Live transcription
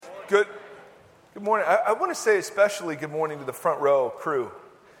Good morning. I want to say especially good morning to the front row crew.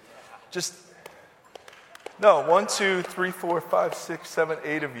 No, 1, 2, 3, 4, 5, 6, 7,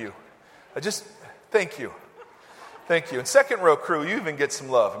 8 of you. Thank you. Thank you. And second row crew, you even get some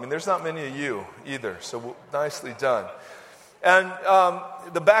love. I mean, there's not many of you either, so nicely done. And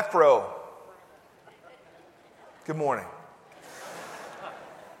the back row, good morning.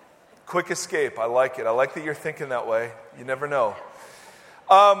 Quick escape, I like it. I like that you're thinking that way. You never know.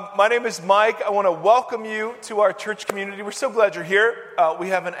 My name is Mike. I want to welcome you to our church community. We're so glad you're here. We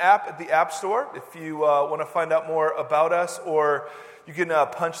have an app at the App Store if you want to find out more about us, or you can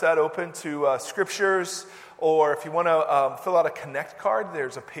punch that open to Scriptures, or if you want to fill out a Connect card,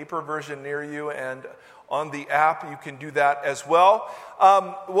 there's a paper version near you, and on the app you can do that as well.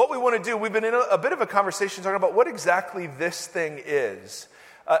 What we want to do, we've been in a bit of a conversation talking about what exactly this thing is.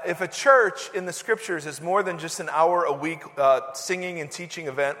 If a church in the Scriptures is more than just an hour a week singing and teaching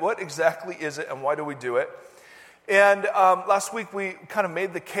event, what exactly is it and why do we do it? And last week we kind of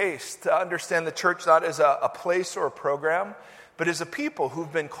made the case to understand the church not as a place or a program, but as a people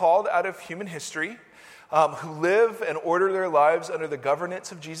who've been called out of human history, who live and order their lives under the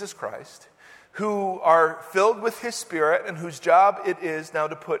governance of Jesus Christ, who are filled with His Spirit and whose job it is now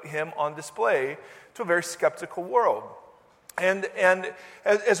to put Him on display to a very skeptical world. And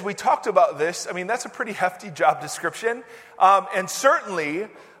as we talked about this, I mean, that's a pretty hefty job description. And certainly,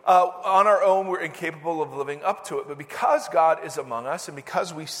 on our own, we're incapable of living up to it. But because God is among us, and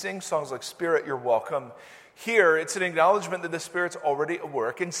because we sing songs like Spirit, You're Welcome here, it's an acknowledgement that the Spirit's already at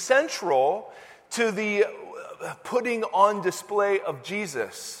work. And central to the putting on display of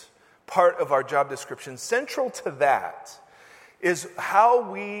Jesus part of our job description, central to that is how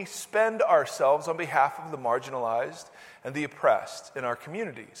we spend ourselves on behalf of the marginalized and the oppressed in our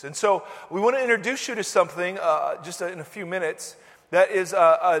communities. And so we want to introduce you to something just in a few minutes that is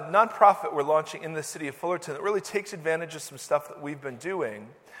a nonprofit we're launching in the city of Fullerton that really takes advantage of some stuff that we've been doing.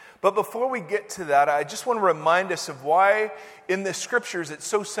 But before we get to that, I just want to remind us of why in the Scriptures it's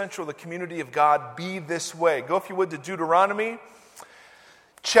so central the community of God be this way. Go, if you would, to Deuteronomy.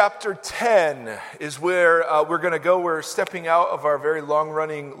 Chapter 10 is where we're going to go. We're stepping out of our very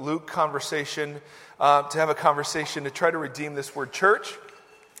long-running Luke conversation to have a conversation to try to redeem this word church.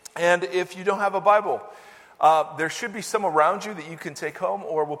 And if you don't have a Bible, there should be some around you that you can take home,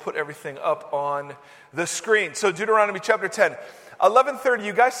 or we'll put everything up on the screen. So Deuteronomy chapter 10. 11:30,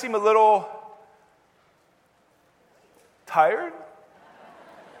 you guys seem a little tired?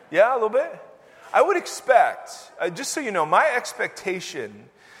 Yeah, a little bit? I would expect, just so you know, my expectation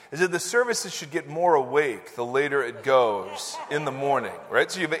is that the services should get more awake the later it goes in the morning,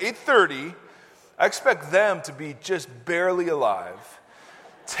 right? So you have 8:30, I expect them to be just barely alive.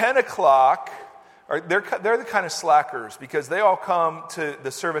 10 o'clock, they're the kind of slackers because they all come to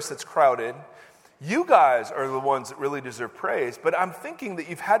the service that's crowded. You guys are the ones that really deserve praise, but I'm thinking that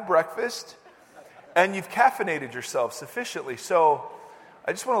you've had breakfast and you've caffeinated yourself sufficiently. So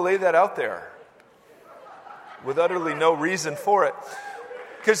I just want to lay that out there with utterly no reason for it.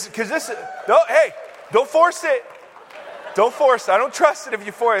 Because this, don't force it. Don't force it. I don't trust it if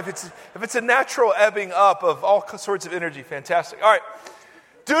you force it. If it's a natural ebbing up of all sorts of energy, fantastic. All right,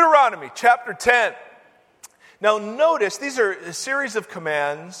 Deuteronomy chapter 10. Now notice, these are a series of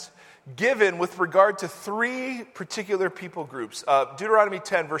commands given with regard to three particular people groups. Deuteronomy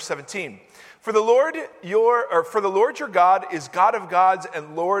 10, verse 17. For the Lord your God is God of gods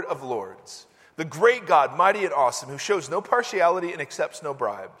and Lord of lords, the great God, mighty and awesome, who shows no partiality and accepts no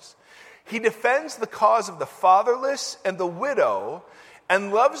bribes. He defends the cause of the fatherless and the widow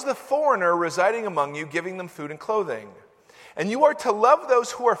and loves the foreigner residing among you, giving them food and clothing. And you are to love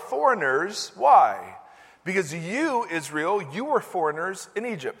those who are foreigners. Why? Because you, Israel, you were foreigners in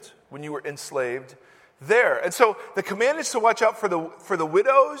Egypt when you were enslaved there. And so the command is to watch out for the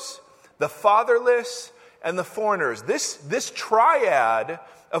widows, the fatherless, and the foreigners. This triad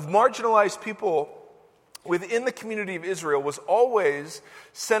of marginalized people within the community of Israel was always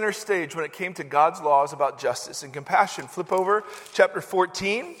center stage when it came to God's laws about justice and compassion. Flip over, chapter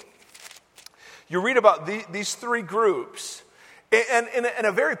 14. You read about these three groups. And in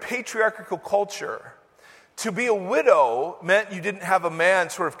a very patriarchal culture, to be a widow meant you didn't have a man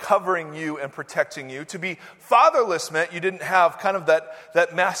sort of covering you and protecting you. To be fatherless meant you didn't have kind of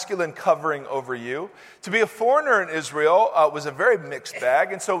that masculine covering over you. To be a foreigner in Israel was a very mixed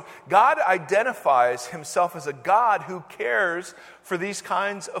bag. And so God identifies Himself as a God who cares for these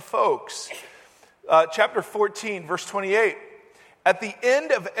kinds of folks. Chapter 14, verse 28. At the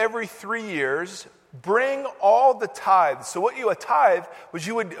end of every 3 years, bring all the tithes. So a tithe was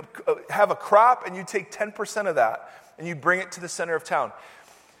you would have a crop and you take 10% of that and you bring it to the center of town.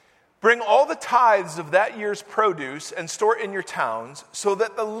 Bring all the tithes of that year's produce and store it in your towns, so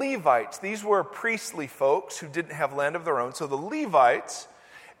that the Levites," these were priestly folks who didn't have land of their own, so the Levites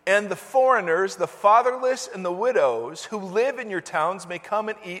and the foreigners, the fatherless and the widows who live in your towns may come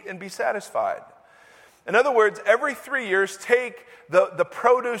and eat and be satisfied. In other words, every 3 years, take the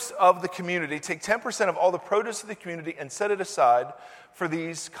produce of the community, take 10% of all the produce of the community and set it aside for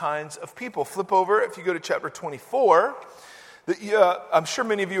these kinds of people. Flip over, if you go to chapter 24, I'm sure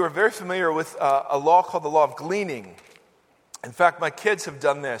many of you are very familiar with a law called the law of gleaning. In fact, my kids have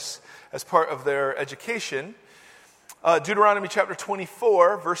done this as part of their education. Deuteronomy chapter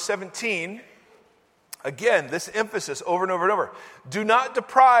 24, verse 17. Again, this emphasis over and over and over. "Do not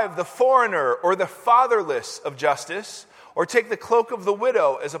deprive the foreigner or the fatherless of justice, or take the cloak of the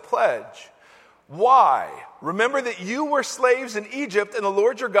widow as a pledge." Why? "Remember that you were slaves in Egypt, and the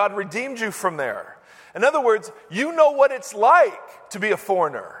Lord your God redeemed you from there." In other words, you know what it's like to be a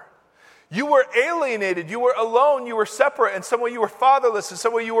foreigner. You were alienated, you were alone, you were separate, and some way you were fatherless, and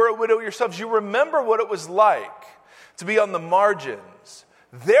some way you were a widow yourselves. You remember what it was like to be on the margins.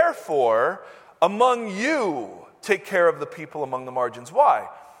 Therefore, among you, take care of the people among the margins. Why?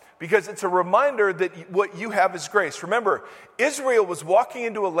 Because it's a reminder that what you have is grace. Remember, Israel was walking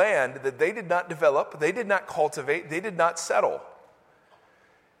into a land that they did not develop, they did not cultivate, they did not settle.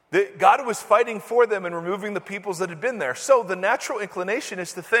 God was fighting for them and removing the peoples that had been there. So the natural inclination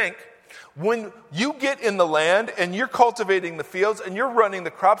is to think, when you get in the land and you're cultivating the fields and you're running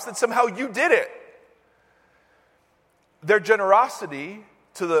the crops, that somehow you did it. Their generosity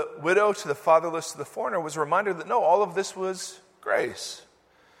to the widow, to the fatherless, to the foreigner was a reminder that no, all of this was grace.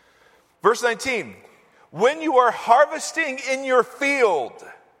 Verse 19, "When you are harvesting in your field,"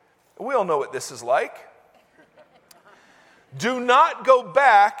 we all know what this is like. "Do not go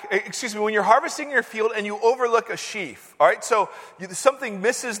back," when you're harvesting in your field and you overlook a sheaf. All right, so something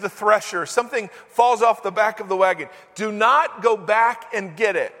misses the thresher, something falls off the back of the wagon. Do not go back and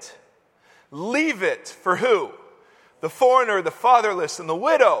get it. Leave it for who? The foreigner, the fatherless, and the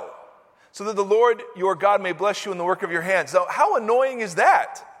widow, so that the Lord your God may bless you in the work of your hands. Now, how annoying is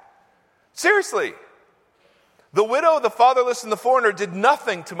that? Seriously. The widow, the fatherless, and the foreigner did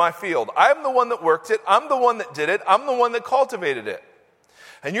nothing to my field. I'm the one that worked it. I'm the one that did it. I'm the one that cultivated it.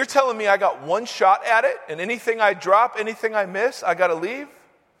 And you're telling me I got one shot at it, and anything I drop, anything I miss, I got to leave?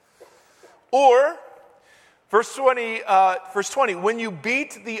 Or, verse 20, "When you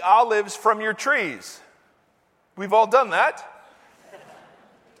beat the olives from your trees." We've all done that.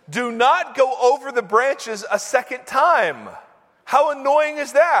 "Do not go over the branches a second time." How annoying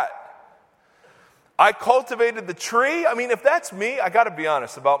is that? I cultivated the tree. I mean, if that's me, I got to be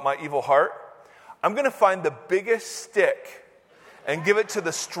honest about my evil heart. I'm going to find the biggest stick and give it to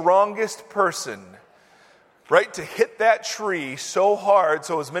the strongest person, right, to hit that tree so hard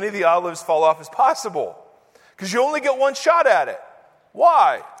so as many of the olives fall off as possible. Because you only get one shot at it.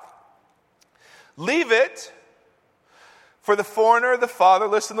 Why? "Leave it for the foreigner, the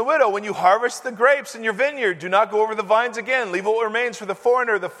fatherless, and the widow. When you harvest the grapes in your vineyard, do not go over the vines again. Leave what remains for the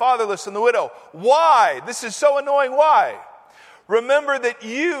foreigner, the fatherless, and the widow." Why? This is so annoying. Why? "Remember that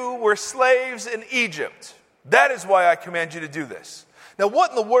you were slaves in Egypt. That is why I command you to do this." Now,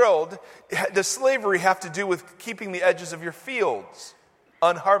 what in the world does slavery have to do with keeping the edges of your fields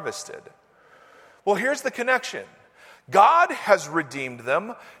unharvested? Well, here's the connection. God has redeemed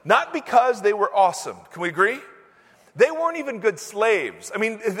them, not because they were awesome. Can we agree? They weren't even good slaves. I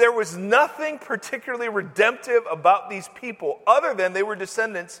mean, there was nothing particularly redemptive about these people other than they were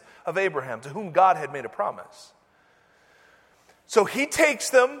descendants of Abraham, to whom God had made a promise. So he takes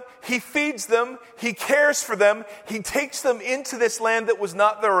them, he feeds them, he cares for them, he takes them into this land that was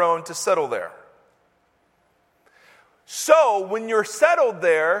not their own to settle there. So when you're settled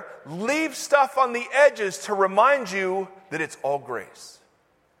there, leave stuff on the edges to remind you that it's all grace.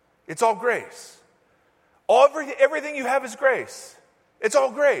 It's all grace. Everything you have is grace. It's all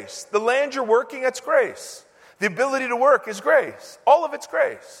grace. The land you're working, it's grace. The ability to work is grace. All of it's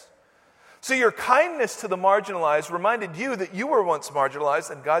grace. So your kindness to the marginalized reminded you that you were once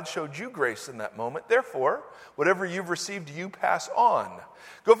marginalized, and God showed you grace in that moment. Therefore, whatever you've received, you pass on.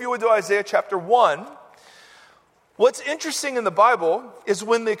 Go, if you would, to Isaiah chapter 1. What's interesting in the Bible is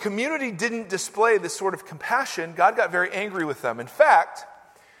when the community didn't display this sort of compassion, God got very angry with them. In fact,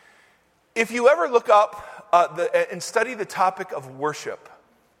 if you ever look up and study the topic of worship,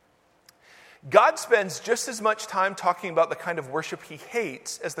 God spends just as much time talking about the kind of worship he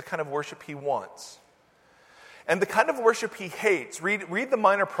hates as the kind of worship he wants. And the kind of worship he hates, read the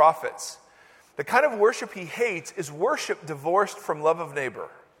Minor Prophets. The kind of worship he hates is worship divorced from love of neighbor.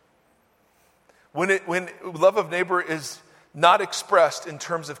 When love of neighbor is not expressed in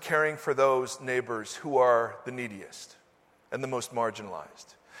terms of caring for those neighbors who are the neediest and the most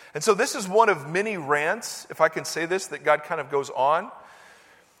marginalized. And so this is one of many rants, if I can say this, that God kind of goes on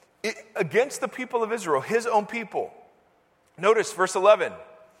against the people of Israel, his own people. Notice verse 11,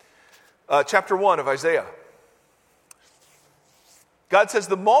 chapter 1 of Isaiah. God says,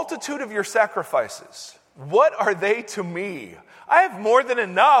 the multitude of your sacrifices, what are they to me? I have more than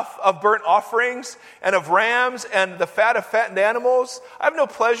enough of burnt offerings and of rams and the fat of fattened animals. I have no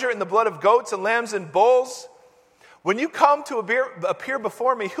pleasure in the blood of goats and lambs and bulls. When you come to appear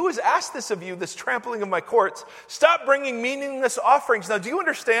before me, who has asked this of you, this trampling of my courts? Stop bringing meaningless offerings. Now, do you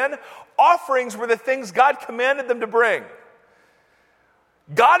understand? Offerings were the things God commanded them to bring.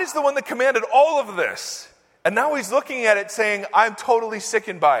 God is the one that commanded all of this. And now he's looking at it saying, I'm totally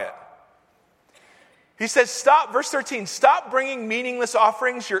sickened by it. He says, stop, verse 13, stop bringing meaningless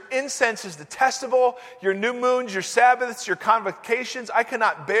offerings. Your incense is detestable. Your new moons, your Sabbaths, your convocations. I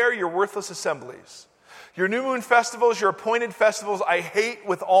cannot bear your worthless assemblies. Your new moon festivals, your appointed festivals, I hate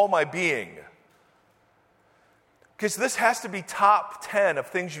with all my being. Because this has to be top 10 of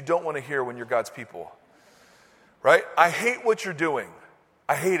things you don't want to hear when you're God's people. Right? I hate what you're doing.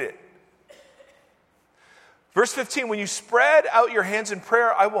 I hate it. Verse 15, when you spread out your hands in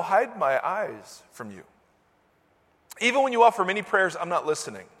prayer, I will hide my eyes from you. Even when you offer many prayers, I'm not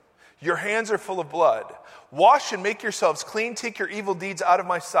listening. Your hands are full of blood. Wash and make yourselves clean. Take your evil deeds out of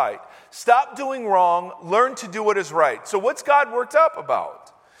my sight. Stop doing wrong. Learn to do what is right. So what's God worked up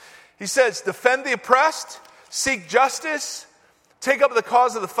about? He says, defend the oppressed, seek justice, take up the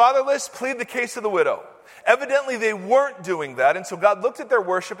cause of the fatherless, plead the case of the widow. Evidently, they weren't doing that, and so God looked at their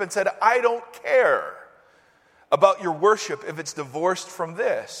worship and said, I don't care about your worship if it's divorced from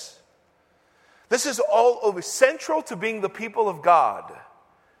this. This is all over. Central to being the people of God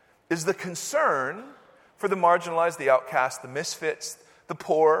is the concern for the marginalized, the outcast, the misfits, the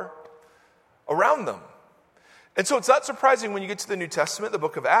poor around them. And so it's not surprising when you get to the New Testament, the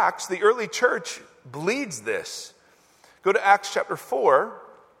book of Acts, the early church bleeds this. Go to Acts chapter 4.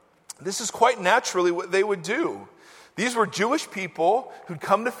 This is quite naturally what they would do. These were Jewish people who'd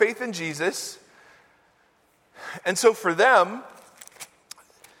come to faith in Jesus. And so for them,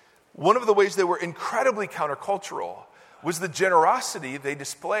 one of the ways they were incredibly countercultural was the generosity they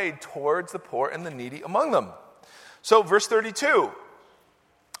displayed towards the poor and the needy among them. So verse 32,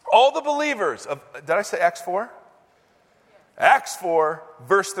 all the believers of, did I say Acts 4? Acts 4,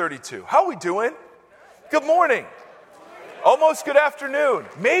 verse 32. How are we doing? Good morning. Almost good afternoon.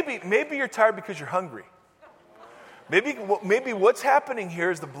 Maybe you're tired because you're hungry. Maybe what's happening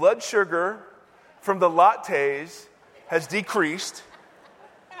here is the blood sugar from the lattes has decreased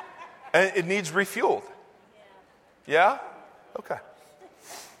and it needs refueled. Yeah? Okay.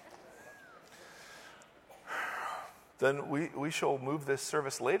 Then we shall move this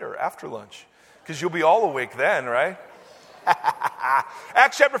service later, after lunch, because you'll be all awake then, right?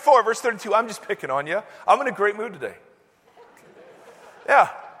 Acts chapter 4, verse 32. I'm just picking on you. I'm in a great mood today. Yeah.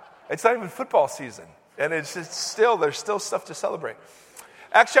 It's not even football season. And there's still stuff to celebrate.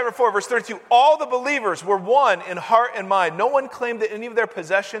 Acts chapter 4, verse 32. All the believers were one in heart and mind. No one claimed that any of their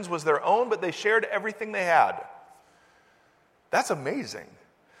possessions was their own, but they shared everything they had. That's amazing.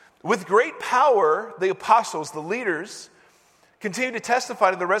 With great power, the apostles, the leaders, continued to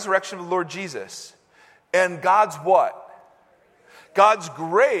testify to the resurrection of the Lord Jesus. And God's what? God's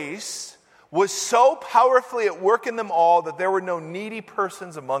grace was so powerfully at work in them all that there were no needy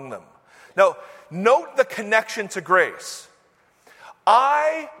persons among them. Now, note the connection to grace.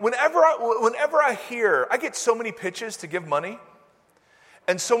 Whenever I hear, I get so many pitches to give money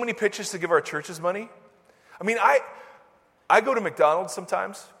and so many pitches to give our churches money. I mean, I go to McDonald's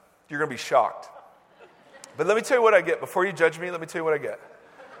sometimes. You're going to be shocked. But let me tell you what I get. Before you judge me, let me tell you what I get.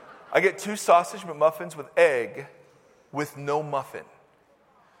 I get 2 sausage McMuffins with egg with no muffin.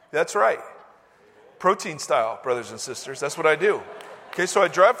 That's right. Protein style, brothers and sisters. That's what I do. Okay, so I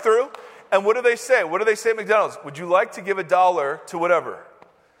drive through, and what do they say? What do they say at McDonald's? Would you like to give $1 to whatever?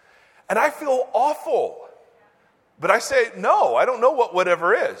 And I feel awful. But I say, no, I don't know what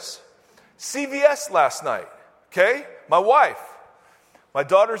whatever is. CVS last night, okay? My wife. My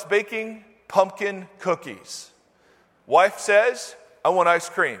daughter's baking pumpkin cookies. Wife says, I want ice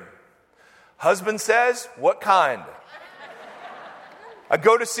cream. Husband says, what kind? I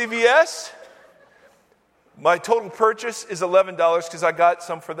go to CVS. My total purchase is $11 because I got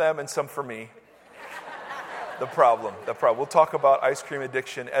some for them and some for me. The problem. We'll talk about ice cream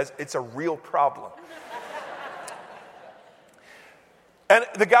addiction as it's a real problem. And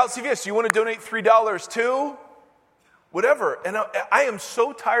the gal at CVS, you want to donate $3 too? Whatever. And I am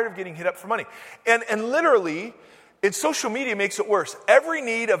so tired of getting hit up for money. And literally, And social media makes it worse. Every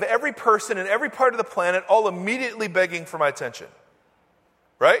need of every person in every part of the planet, all immediately begging for my attention.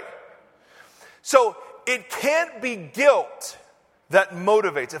 Right? So it can't be guilt that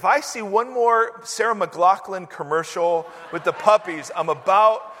motivates. If I see one more Sarah McLachlan commercial with the puppies,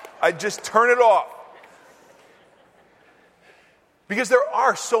 I just turn it off. Because there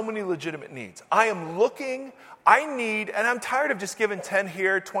are so many legitimate needs. And I'm tired of just giving 10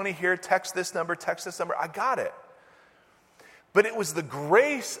 here, 20 here, text this number. I got it. But it was the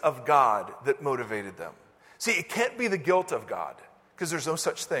grace of God that motivated them. See, it can't be the guilt of God, because there's no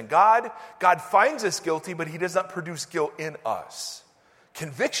such thing. God finds us guilty, but he does not produce guilt in us.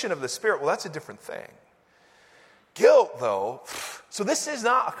 Conviction of the Spirit, well, that's a different thing. Guilt, though, so this is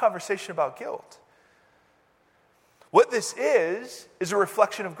not a conversation about guilt. What this is a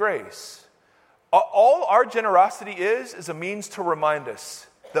reflection of grace. All our generosity is a means to remind us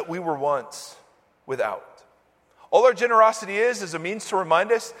that we were once without. All our generosity is a means to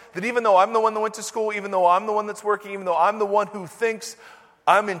remind us that even though I'm the one that went to school, even though I'm the one that's working, even though I'm the one who thinks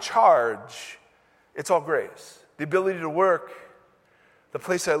I'm in charge, it's all grace. The ability to work, the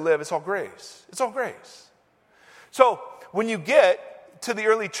place I live, it's all grace. It's all grace. So when you get to the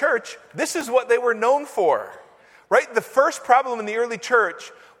early church, this is what they were known for, right? The first problem in the early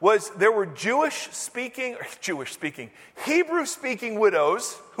church was there were Hebrew-speaking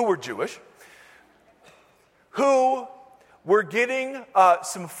widows who were Jewish, who were getting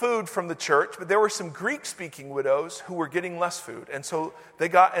some food from the church, but there were some Greek-speaking widows who were getting less food. And so they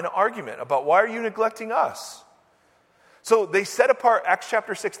got an argument about, why are you neglecting us? So they set apart, Acts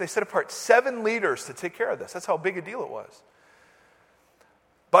chapter 6, they set apart 7 leaders to take care of this. That's how big a deal it was.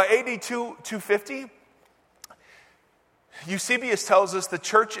 By AD 250, Eusebius tells us the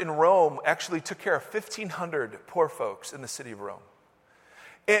church in Rome actually took care of 1,500 poor folks in the city of Rome.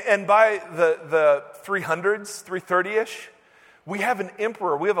 And by the 300s, 330-ish, we have an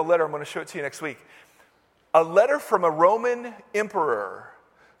emperor. We have a letter. I'm going to show it to you next week. A letter from a Roman emperor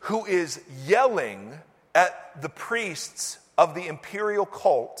who is yelling at the priests of the imperial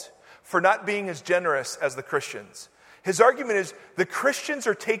cult for not being as generous as the Christians. His argument is the Christians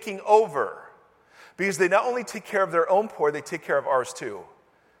are taking over because they not only take care of their own poor, they take care of ours too.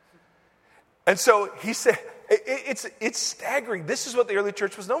 And so he said, it's staggering. This is what the early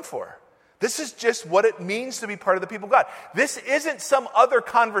church was known for. This is just what it means to be part of the people of God. This isn't some other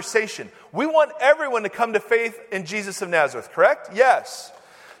conversation. We want everyone to come to faith in Jesus of Nazareth, correct? Yes.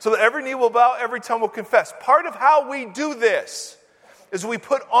 So that every knee will bow, every tongue will confess. Part of how we do this is we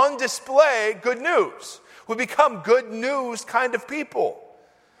put on display good news. We become good news kind of people.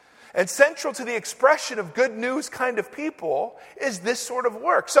 And central to the expression of good news kind of people is this sort of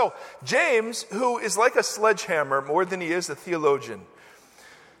work. So James, who is like a sledgehammer more than he is a theologian,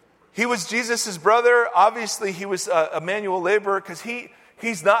 he was Jesus' brother. Obviously, he was a manual laborer because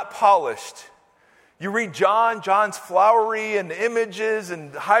he's not polished. You read John's flowery and images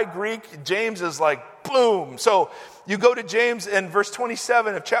and high Greek. James is like, boom. So you go to James in verse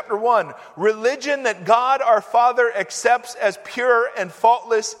 27 of chapter 1. Religion that God our Father accepts as pure and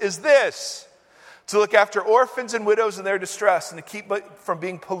faultless is this: to look after orphans and widows in their distress and to keep from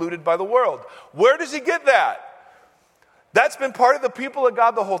being polluted by the world. Where does he get that? That's been part of the people of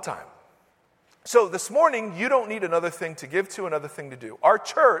God the whole time. So this morning, you don't need another thing to give to, another thing to do. Our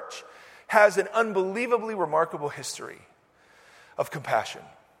church has an unbelievably remarkable history of compassion.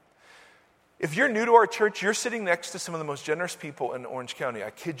 If you're new to our church, you're sitting next to some of the most generous people in Orange County. I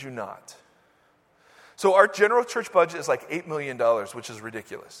kid you not. So our general church budget is like $8 million, which is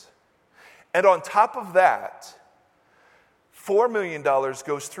ridiculous. And on top of that, $4 million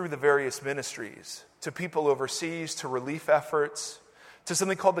goes through the various ministries to people overseas, to relief efforts, to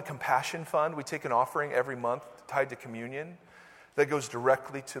something called the Compassion Fund. We take an offering every month tied to communion that goes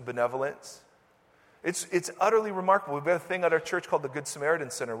directly to benevolence. It's utterly remarkable. We've got a thing at our church called the Good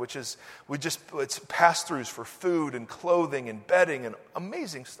Samaritan Center, which is it's pass-throughs for food and clothing and bedding and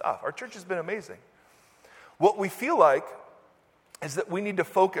amazing stuff. Our church has been amazing. What we feel like is that we need to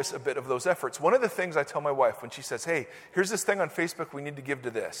focus a bit of those efforts. One of the things I tell my wife when she says, hey, here's this thing on Facebook, we need to give to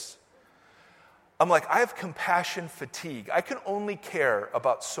this. I'm like, I have compassion fatigue. I can only care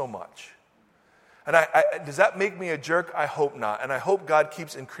about so much. And does that make me a jerk? I hope not. And I hope God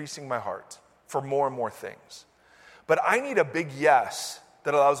keeps increasing my heart for more and more things. But I need a big yes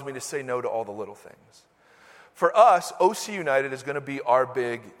that allows me to say no to all the little things. For us, OC United is going to be our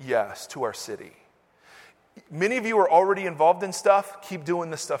big yes to our city. Many of you are already involved in stuff. Keep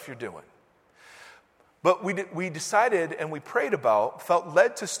doing the stuff you're doing. But we decided and we prayed about, felt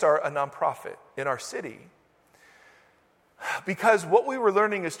led to start a nonprofit in our city. Because what we were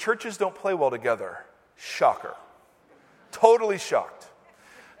learning is churches don't play well together. Shocker. Totally shocked.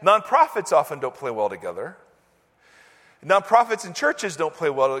 Nonprofits often don't play well together. Nonprofits and churches don't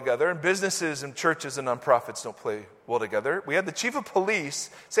play well together, and businesses and churches and nonprofits don't play well together. We had the chief of police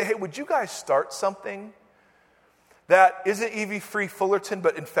say, hey, would you guys start something that isn't EV-free Fullerton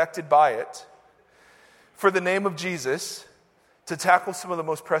but infected by it for the name of Jesus to tackle some of the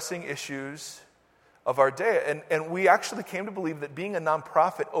most pressing issues of our day? And we actually came to believe that being a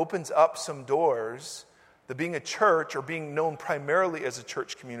nonprofit opens up some doors that being a church or being known primarily as a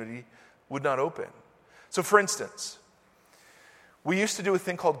church community would not open. So for instance, we used to do a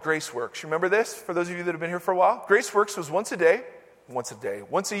thing called GraceWorks. You remember this? For those of you that have been here for a while? GraceWorks was once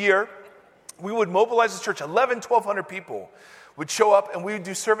a year, we would mobilize the church. 1,200 people would show up and we would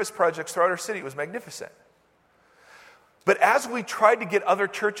do service projects throughout our city. It was magnificent. But as we tried to get other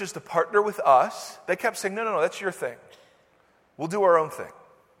churches to partner with us, they kept saying, no, that's your thing. We'll do our own thing.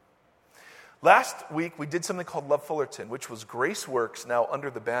 Last week, we did something called Love Fullerton, which was GraceWorks now under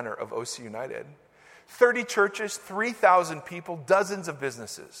the banner of OC United. 30 churches, 3,000 people, dozens of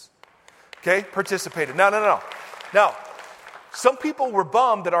businesses, okay, participated. No. Now, some people were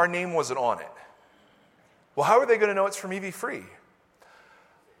bummed that our name wasn't on it. Well, how are they going to know it's from EV-free?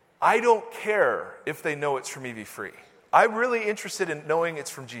 I don't care if they know it's from EV-free. I'm really interested in knowing it's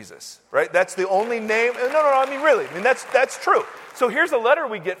from Jesus, right? That's the only name. No, I mean, really. I mean, that's true. So here's a letter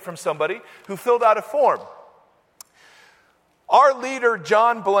we get from somebody who filled out a form. Our leader,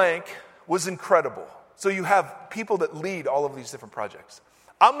 John Blank, was incredible. So you have people that lead all of these different projects.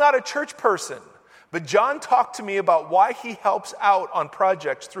 I'm not a church person, but John talked to me about why he helps out on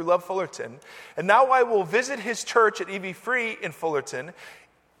projects through Love Fullerton. And now I will visit his church at EV-free in Fullerton.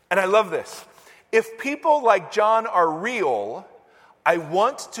 And I love this. If people like John are real, I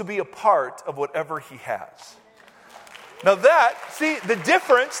want to be a part of whatever he has. Now the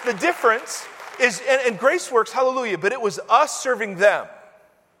difference is, and GraceWorks, hallelujah, but it was us serving them.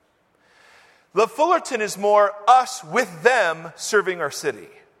 Love Fullerton is more us with them serving our city.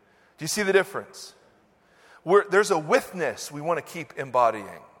 Do you see the difference? There's a witness we want to keep embodying.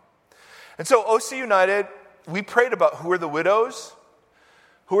 And so OC United, we prayed about who are the widows,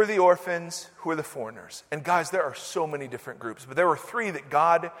 who are the orphans, who are the foreigners. And guys, there are so many different groups, but there were 3 that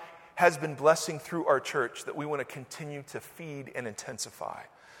God has been blessing through our church that we want to continue to feed and intensify.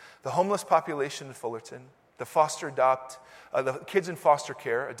 The homeless population in Fullerton, the kids in foster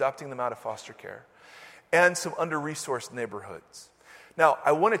care, adopting them out of foster care, and some under-resourced neighborhoods. Now,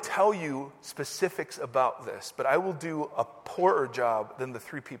 I want to tell you specifics about this, but I will do a poorer job than the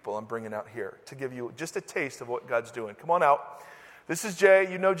 3 people I'm bringing out here to give you just a taste of what God's doing. Come on out. This is Jay.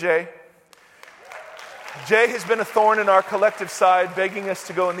 You know Jay. Jay has been a thorn in our collective side, begging us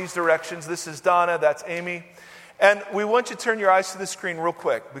to go in these directions. This is Donna. That's Amy. And we want you to turn your eyes to the screen real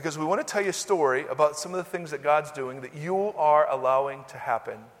quick because we want to tell you a story about some of the things that God's doing that you are allowing to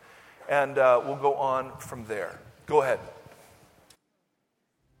happen. And we'll go on from there. Go ahead.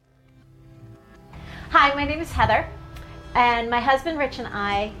 Hi, my name is Heather. And my husband Rich and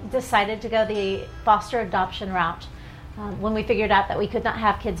I decided to go the foster adoption route when we figured out that we could not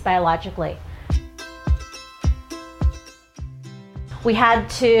have kids biologically. We had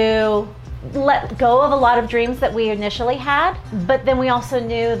to let go of a lot of dreams that we initially had, but then we also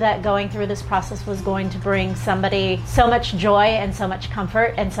knew that going through this process was going to bring somebody so much joy and so much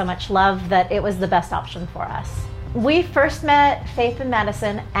comfort and so much love that it was the best option for us. We first met Faith and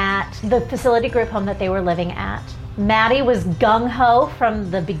Madison at the facility group home that they were living at. Maddie was gung-ho from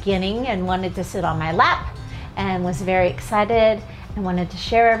the beginning and wanted to sit on my lap and was very excited and wanted to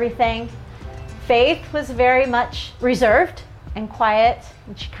share everything. Faith was very much reserved and quiet,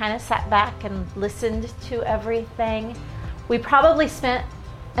 and she kind of sat back and listened to everything. We probably spent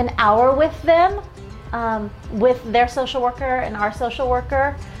an hour with them, with their social worker and our social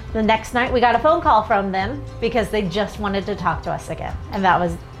worker. The next night we got a phone call from them because they just wanted to talk to us again, and that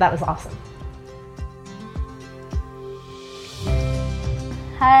was awesome.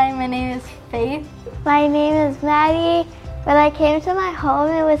 Hi, my name is Faith. My name is Maddie. When I came to my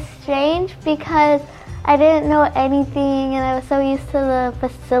home, it was strange because I didn't know anything and I was so used to the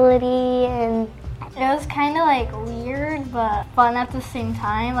facility, and it was kind of like weird but fun at the same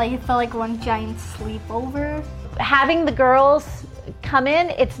time. Like it felt like one giant sleepover. Having the girls come in,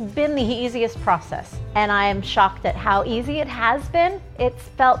 it's been the easiest process, and I am shocked at how easy it has been. It's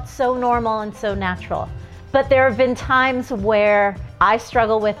felt so normal and so natural. But there have been times where I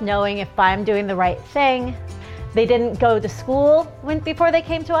struggle with knowing if I'm doing the right thing. They didn't go to school before they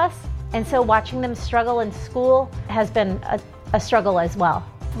came to us, and so watching them struggle in school has been a struggle as well.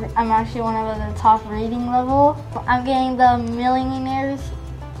 I'm actually one of the top reading level. I'm getting the Millionaires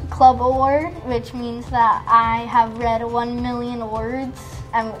Club Award, which means that I have read 1 million words,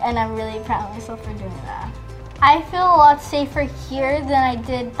 and I'm really proud of myself for doing that. I feel a lot safer here than I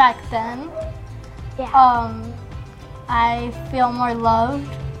did back then. Yeah. I feel more loved.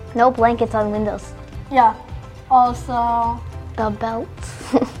 No blankets on windows. Yeah. Also, The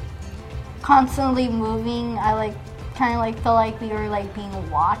belts. constantly moving. I kind of feel like we were being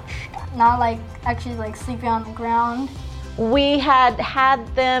watched, not actually sleeping on the ground. We had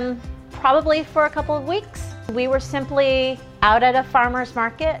them probably for a couple of weeks. We were simply out at a farmer's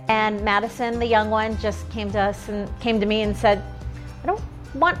market, and Madison, the young one, just came to me and said, "I don't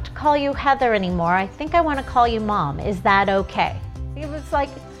want to call you Heather anymore. I think I want to call you Mom. Is that okay?" It was like,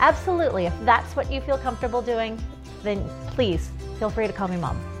 absolutely. If that's what you feel comfortable doing, then please feel free to call me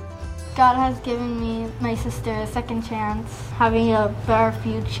Mom. God has given me, my sister, a second chance, having a better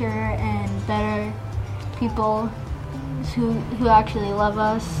future and better people who actually love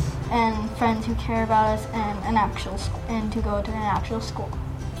us, and friends who care about us, and to go to an actual school.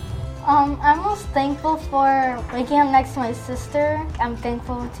 I'm most thankful for waking up next to my sister. I'm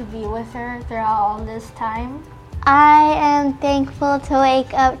thankful to be with her throughout all this time. I am thankful to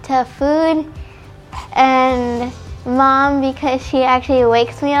wake up to food and Mom, because she actually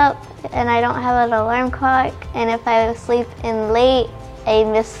wakes me up and I don't have an alarm clock, and if I sleep in late, I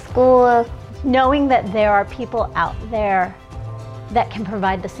miss school. Knowing that there are people out there that can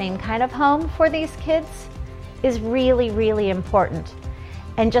provide the same kind of home for these kids is really, really important.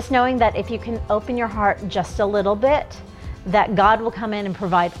 And just knowing that if you can open your heart just a little bit, that God will come in and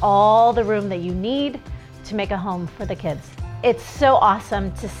provide all the room that you need to make a home for the kids. It's so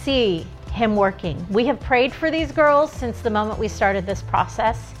awesome to see Him working. We have prayed for these girls since the moment we started this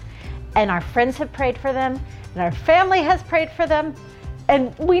process, and our friends have prayed for them, and our family has prayed for them,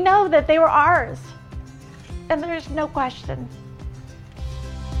 and we know that they were ours, and there's no question.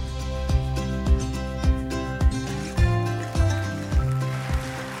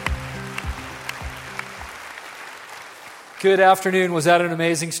 Good afternoon. Was that an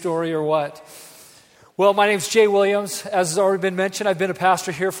amazing story or what? Well, my name's Jay Williams. As has already been mentioned, I've been a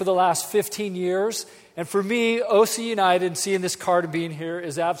pastor here for the last 15 years. And for me, OC United, seeing this card and being here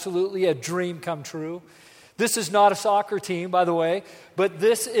is absolutely a dream come true. This is not a soccer team, by the way, but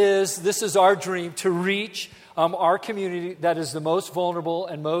this is our dream to reach our community that is the most vulnerable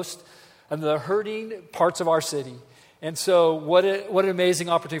and the hurting parts of our city. And so what an amazing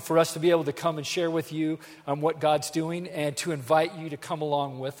opportunity for us to be able to come and share with you what God's doing and to invite you to come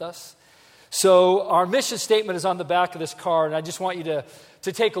along with us. So our mission statement is on the back of this card, and I just want you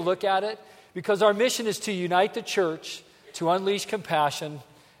to take a look at it, because our mission is to unite the church, to unleash compassion,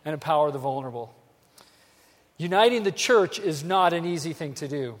 and empower the vulnerable. Uniting the church is not an easy thing to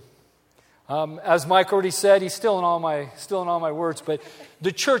do. As Mike already said, he's stealing all my words, but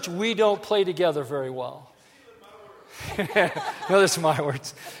the church, we don't play together very well. No, those are my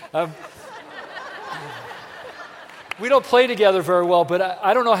words. We don't play together very well, but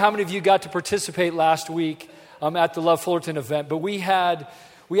I don't know how many of you got to participate last week at the Love Fullerton event, but we had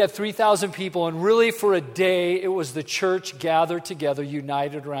 3,000 people, and really for a day, it was the church gathered together,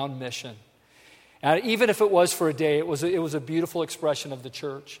 united around mission. And even if it was for a day, it was a beautiful expression of the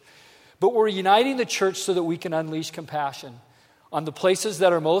church. But we're uniting the church so that we can unleash compassion on the places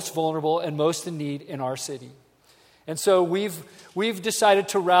that are most vulnerable and most in need in our city. And so we've decided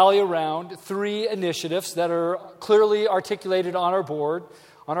to rally around 3 initiatives that are clearly articulated on our board,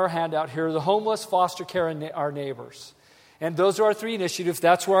 on our handout here: the homeless, foster care, and our neighbors. And those are our 3 initiatives.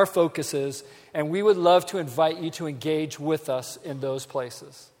 That's where our focus is. And we would love to invite you to engage with us in those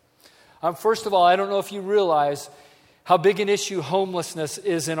places. First of all, I don't know if you realize how big an issue homelessness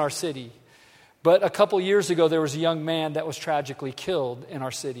is in our city. But a couple years ago, there was a young man that was tragically killed in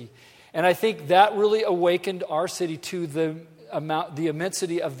our city. And I think that really awakened our city to the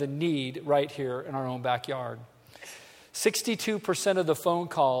immensity of the need right here in our own backyard. 62% of the phone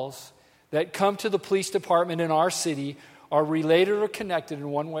calls that come to the police department in our city are related or connected in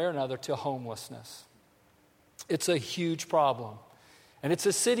one way or another to homelessness. It's a huge problem. And it's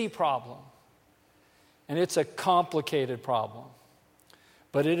a city problem. And it's a complicated problem.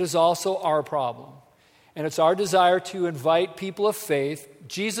 But it is also our problem. And it's our desire to invite people of faith,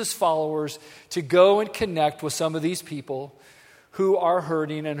 Jesus followers, to go and connect with some of these people who are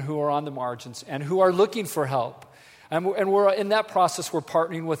hurting and who are on the margins and who are looking for help. And we're in that process, we're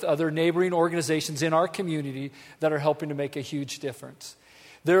partnering with other neighboring organizations in our community that are helping to make a huge difference.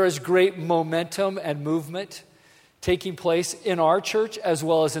 There is great momentum and movement taking place in our church as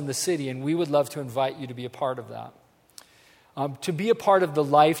well as in the city, and we would love to invite you to be a part of that, to be a part of the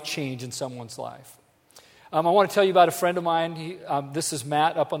life change in someone's life. I want to tell you about a friend of mine. This is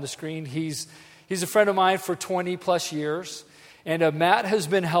Matt up on the screen. He's a friend of mine for 20 plus years. And Matt has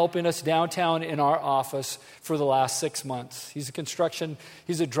been helping us downtown in our office for the last 6 months. He's a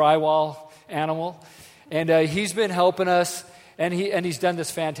drywall animal. And he's been helping us, and he's done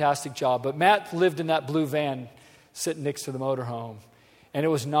this fantastic job. But Matt lived in that blue van sitting next to the motorhome. And it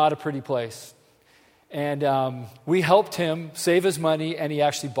was not a pretty place. And we helped him save his money, and he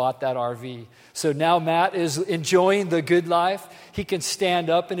actually bought that RV. So now Matt is enjoying the good life. He can stand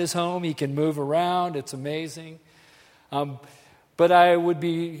up in his home. He can move around. It's amazing. But I would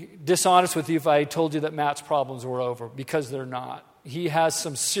be dishonest with you if I told you that Matt's problems were over, because they're not. He has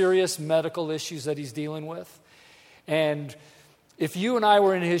some serious medical issues that he's dealing with. And if you and I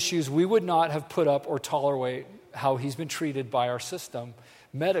were in his shoes, we would not have put up or tolerate how he's been treated by our system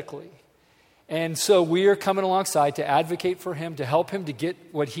medically. And so we are coming alongside to advocate for him, to help him to get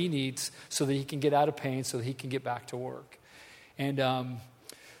what he needs so that he can get out of pain, so that he can get back to work. And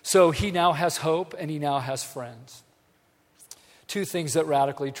so he now has hope, and he now has friends. 2 things that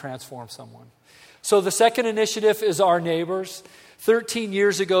radically transform someone. So the second initiative is our neighbors. 13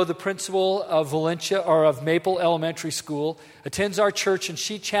 years ago, the principal of Maple Elementary School attends our church, and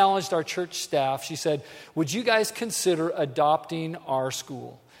she challenged our church staff. She said, "Would you guys consider adopting our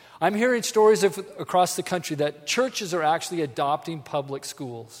school?" I'm hearing stories across the country that churches are actually adopting public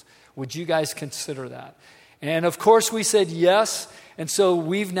schools. Would you guys consider that? And of course we said yes, and so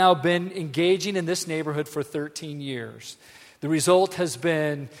we've now been engaging in this neighborhood for 13 years. The result has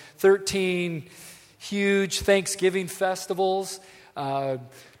been 13 huge Thanksgiving festivals, a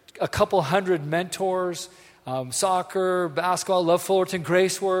couple hundred mentors, soccer, basketball, Love Fullerton,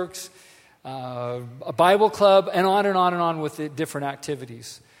 Graceworks, a Bible club, and on and on and on with the different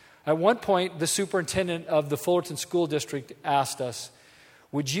activities. At one point, the superintendent of the Fullerton School District asked us,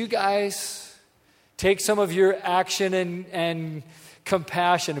 "Would you guys take some of your action and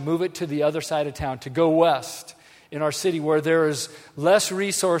compassion and move it to the other side of town, to go west in our city where there is less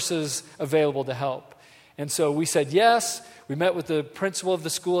resources available to help?" And so we said yes. We met with the principal of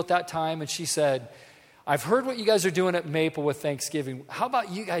the school at that time, and she said, "I've heard what you guys are doing at Maple with Thanksgiving. How about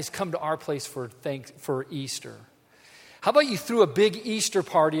you guys come to our place for Easter? How about you threw a big Easter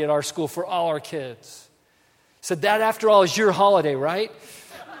party at our school for all our kids?" Said, "That, after all, is your holiday, right?"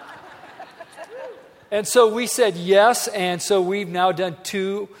 And so we said yes, and so we've now done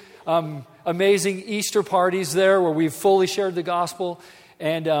 2 amazing Easter parties there where we've fully shared the gospel,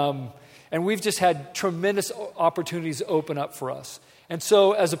 and we've just had tremendous opportunities open up for us. And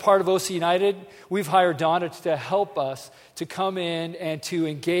so as a part of OC United, we've hired Donna to help us to come in and to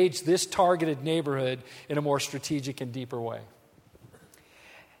engage this targeted neighborhood in a more strategic and deeper way.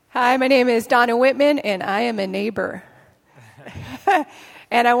 Hi, my name is Donna Whitman, and I am a neighbor.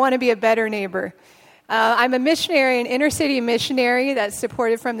 And I want to be a better neighbor. I'm a missionary, an inner city missionary that's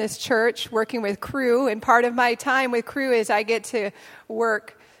supported from this church, working with Cru. And part of my time with Cru is I get to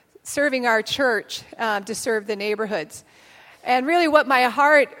work serving our church to serve the neighborhoods. And really what my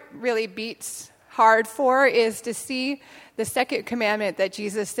heart really beats hard for is to see the second commandment that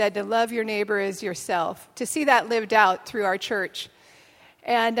Jesus said, to love your neighbor as yourself, to see that lived out through our church.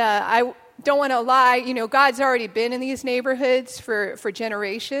 And I don't want to lie, God's already been in these neighborhoods for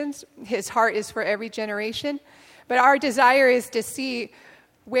generations. His heart is for every generation. But our desire is to see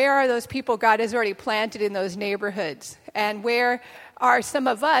where are those people God has already planted in those neighborhoods, and where are some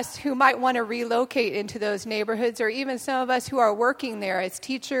of us who might want to relocate into those neighborhoods, or even some of us who are working there as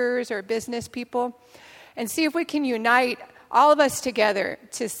teachers or business people, and see if we can unite all of us together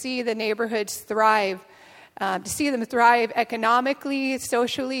to see the neighborhoods thrive, to see them thrive economically,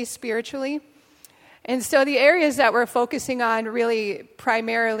 socially, spiritually. And so the areas that we're focusing on really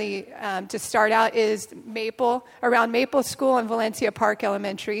primarily to start out is around Maple School and Valencia Park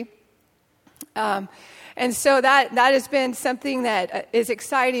Elementary. And so that has been something that is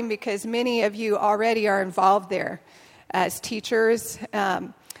exciting because many of you already are involved there as teachers.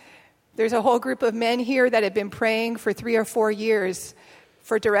 There's a whole group of men here that have been praying for 3 or 4 years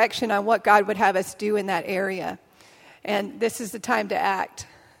for direction on what God would have us do in that area. And this is the time to act.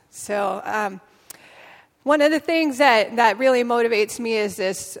 So one of the things that really motivates me is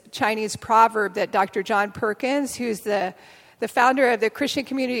this Chinese proverb that Dr. John Perkins, who's the founder of the Christian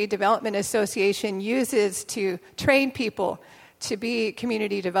Community Development Association, uses to train people to be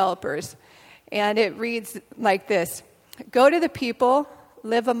community developers. And it reads like this: go to the people,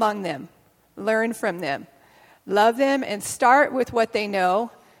 live among them, learn from them, love them, and start with what they know,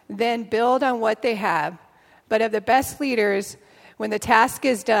 then build on what they have. But of the best leaders, when the task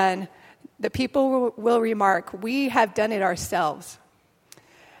is done, the people will remark, we have done it ourselves.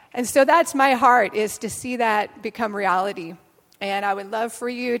 And so that's my heart, is to see that become reality. And I would love for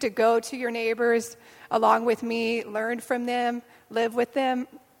you to go to your neighbors along with me, learn from them, live with them,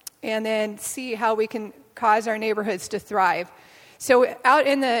 and then see how we can cause our neighborhoods to thrive. So out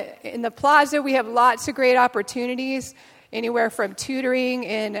in the plaza, we have lots of great opportunities, anywhere from tutoring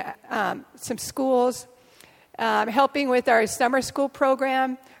in some schools, helping with our summer school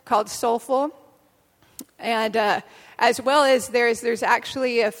program called Soulful. And as well as there's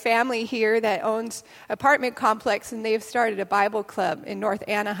actually a family here that owns apartment complex, and they've started a Bible club in North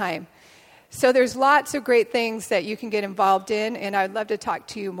Anaheim. So there's lots of great things that you can get involved in, and I'd love to talk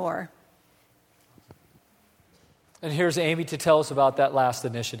to you more. And here's Amy to tell us about that last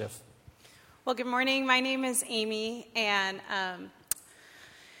initiative. Well, good morning. My name is Amy, and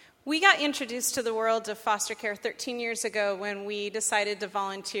we got introduced to the world of foster care 13 years ago when we decided to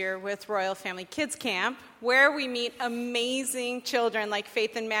volunteer with Royal Family Kids Camp, where we meet amazing children like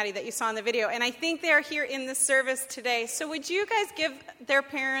Faith and Maddie that you saw in the video. And I think they're here in this service today. So would you guys give their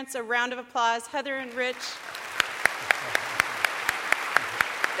parents a round of applause? Heather and Rich.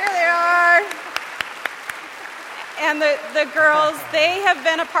 There they are. And the girls, they have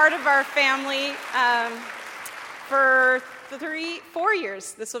been a part of our family for 4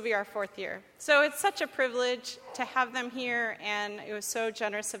 years. This will be our 4th year. So it's such a privilege to have them here, and it was so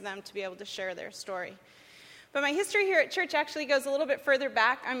generous of them to be able to share their story. But my history here at church actually goes a little bit further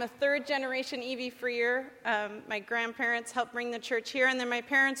back. I'm a 3rd-generation Evie Freer. My grandparents helped bring the church here, and then my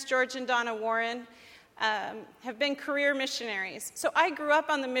parents, George and Donna Warren, have been career missionaries. So I grew up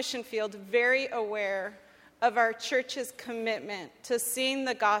on the mission field very aware of our church's commitment to seeing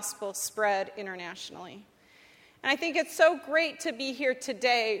the gospel spread internationally. And I think it's so great to be here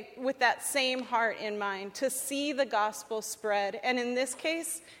today with that same heart in mind, to see the gospel spread. And in this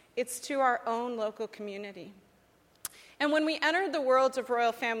case, it's to our own local community. And when we entered the world of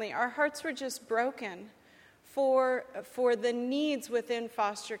Royal Family, our hearts were just broken for the needs within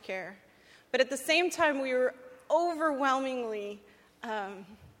foster care. But at the same time, we were overwhelmingly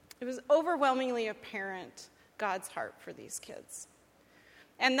apparent God's heart for these kids.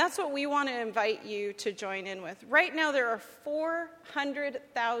 And that's what we want to invite you to join in with. Right now, there are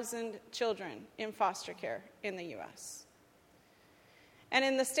 400,000 children in foster care in the U.S. And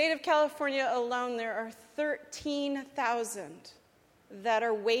in the state of California alone, there are 13,000 that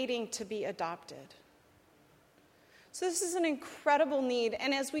are waiting to be adopted. So this is an incredible need.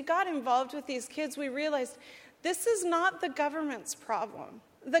 And as we got involved with these kids, we realized this is not the government's problem.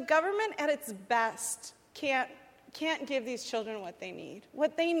 The government at its best can't give these children what they need.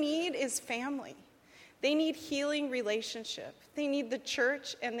 What they need is family. They need healing relationship. They need the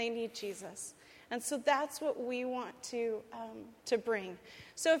church, and they need Jesus. And so that's what we want to bring.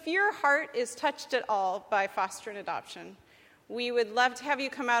 So if your heart is touched at all by foster and adoption, we would love to have you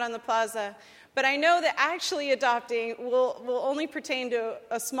come out on the plaza. But I know that actually adopting will only pertain to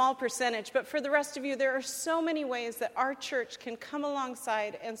a small percentage. But for the rest of you, there are so many ways that our church can come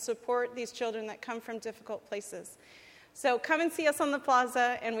alongside and support these children that come from difficult places. So come and see us on the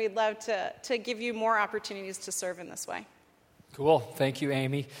plaza, and we'd love to give you more opportunities to serve in this way. Cool. Thank you,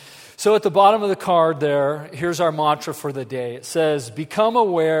 Amy. So at the bottom of the card there, here's our mantra for the day. It says, become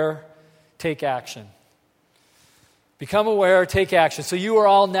aware, take action. Become aware, take action. So you are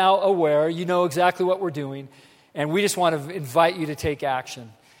all now aware. You know exactly what we're doing. And we just want to invite you to take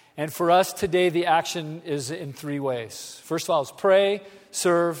action. And for us today, the action is in 3 ways. First of all, it's pray,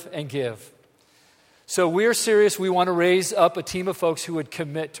 serve, and give. So we're serious. We want to raise up a team of folks who would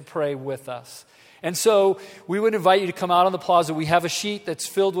commit to pray with us. And so we would invite you to come out on the plaza. We have a sheet that's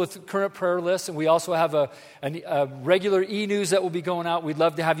filled with current prayer lists, and we also have a regular e-news that will be going out. We'd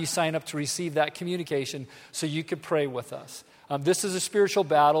love to have you sign up to receive that communication so you can pray with us. This is a spiritual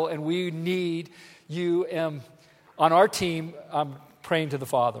battle, and we need you on our team praying to the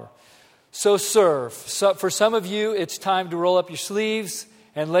Father. So serve. So for some of you, it's time to roll up your sleeves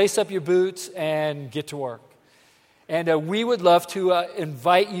and lace up your boots and get to work. And we would love to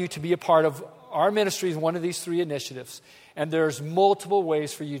invite you to be a part of our ministry is one of these 3 initiatives, and there's multiple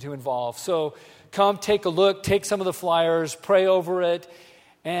ways for you to involve. So come take a look, take some of the flyers, pray over it,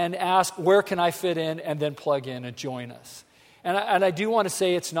 and ask, where can I fit in, and then plug in and join us. And I do want to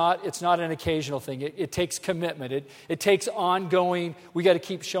say it's not an occasional thing. It takes commitment. It takes ongoing, we got to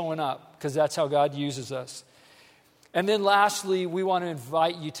keep showing up, because that's how God uses us. And then lastly, we want to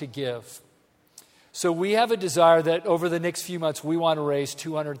invite you to give. So we have a desire that over the next few months, we want to raise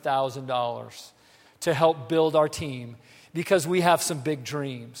 $200,000 to help build our team, because we have some big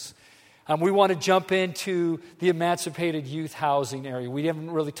dreams. We want to jump into the emancipated youth housing area. We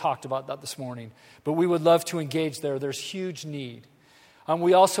haven't really talked about that this morning, but we would love to engage there. There's huge need.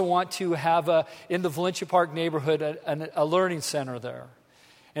 We also want to have, in the Valencia Park neighborhood, a learning center there.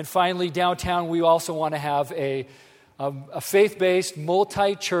 And finally, downtown, we also want to have a faith-based,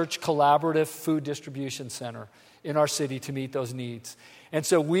 multi-church, collaborative food distribution center in our city to meet those needs. And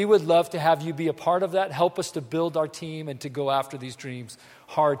so we would love to have you be a part of that, help us to build our team and to go after these dreams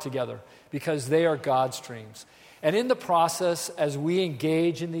hard together, because they are God's dreams. And in the process, as we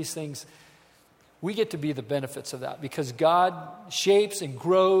engage in these things, we get to be the benefits of that, because God shapes and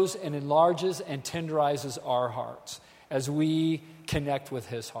grows and enlarges and tenderizes our hearts as we connect with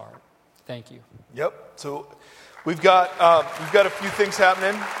His heart. Thank you. Yep. So we've got a few things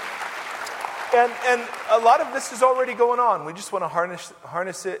happening, and a lot of this is already going on. We just want to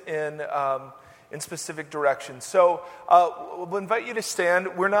harness it in specific directions. So we'll invite you to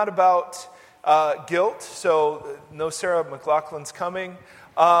stand. We're not about guilt, so no Sarah McLaughlin's coming.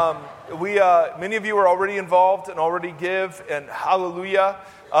 Many of you are already involved and already give, and hallelujah.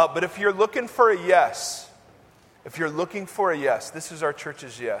 But if you're looking for a yes, this is our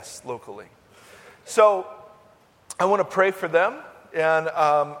church's yes locally. So I want to pray for them,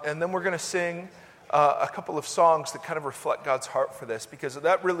 and then we're going to sing a couple of songs that kind of reflect God's heart for this, because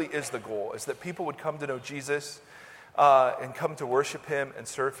that really is the goal, is that people would come to know Jesus and come to worship Him and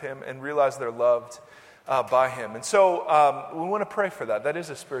serve Him and realize they're loved by Him. And so we want to pray for that. That is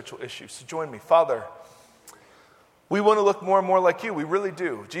a spiritual issue. So join me. Father, we want to look more and more like You. We really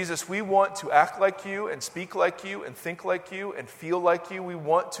do. Jesus, we want to act like You and speak like You and think like You and feel like You. We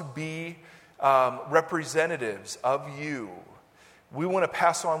want to be representatives of You. We want to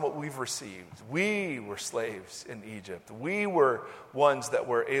pass on what we've received. We were slaves in Egypt. We were ones that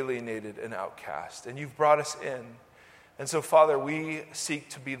were alienated and outcast. And You've brought us in. And so, Father, we seek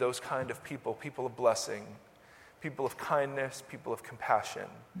to be those kind of people of blessing, people of kindness, people of compassion.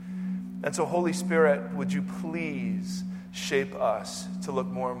 And so, Holy Spirit, would You please shape us to look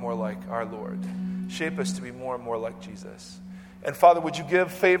more and more like our Lord. Shape us to be more and more like Jesus. And Father, would You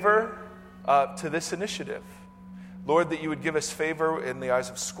give favor to this initiative? Lord, that You would give us favor in the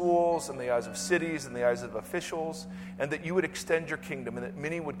eyes of schools, in the eyes of cities, in the eyes of officials, and that You would extend Your kingdom and that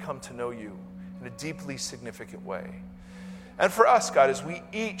many would come to know You in a deeply significant way. And for us, God, as we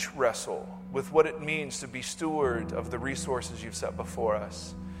each wrestle with what it means to be steward of the resources You've set before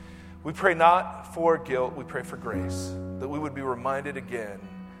us, we pray not for guilt, we pray for grace, that we would be reminded again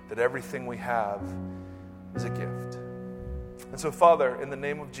that everything we have is a gift. And so, Father, in the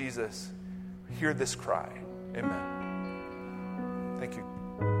name of Jesus, hear this cry. Amen. Thank You.